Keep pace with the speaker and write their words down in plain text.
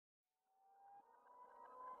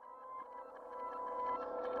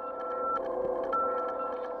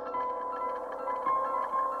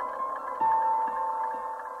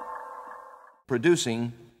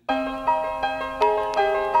producing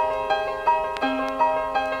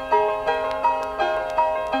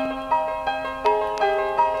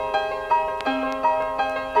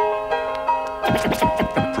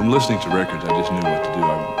From listening to records, I just knew what to do.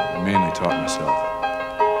 I mainly taught myself.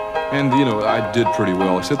 And, you know, I did pretty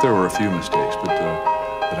well, except there were a few mistakes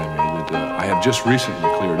that I made that I have just recently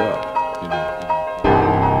cleared up, you know.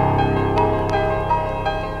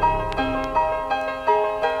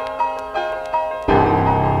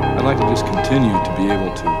 I'd like to just continue to be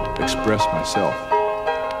able to express myself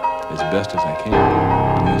as best as I can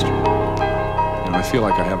on the instrument. And I feel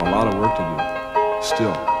like I have a lot of work to do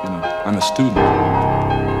still, you know. I'm a student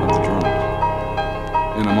of the drums.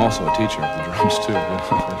 And I'm also a teacher of the drums too.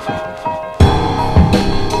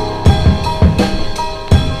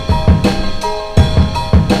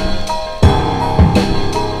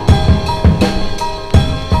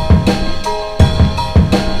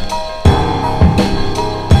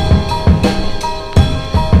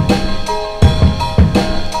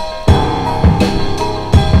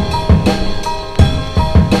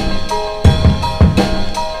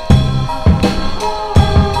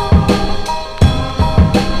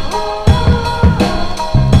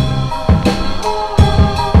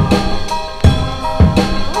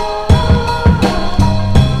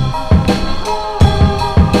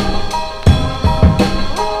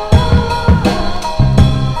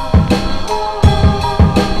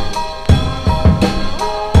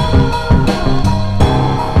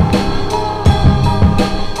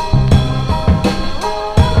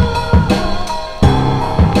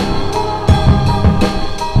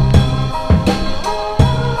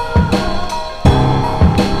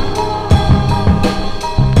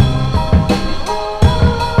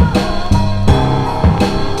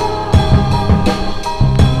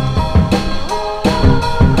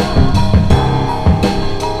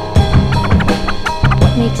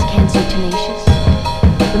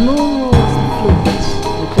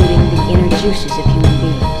 juices of human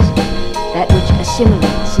beings, that which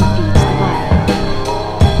assimilates and feeds the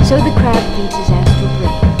body. So the crab feeds his astral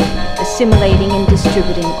brain, assimilating and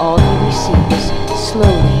distributing all he receives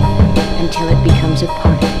slowly until it becomes a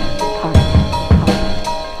part of him.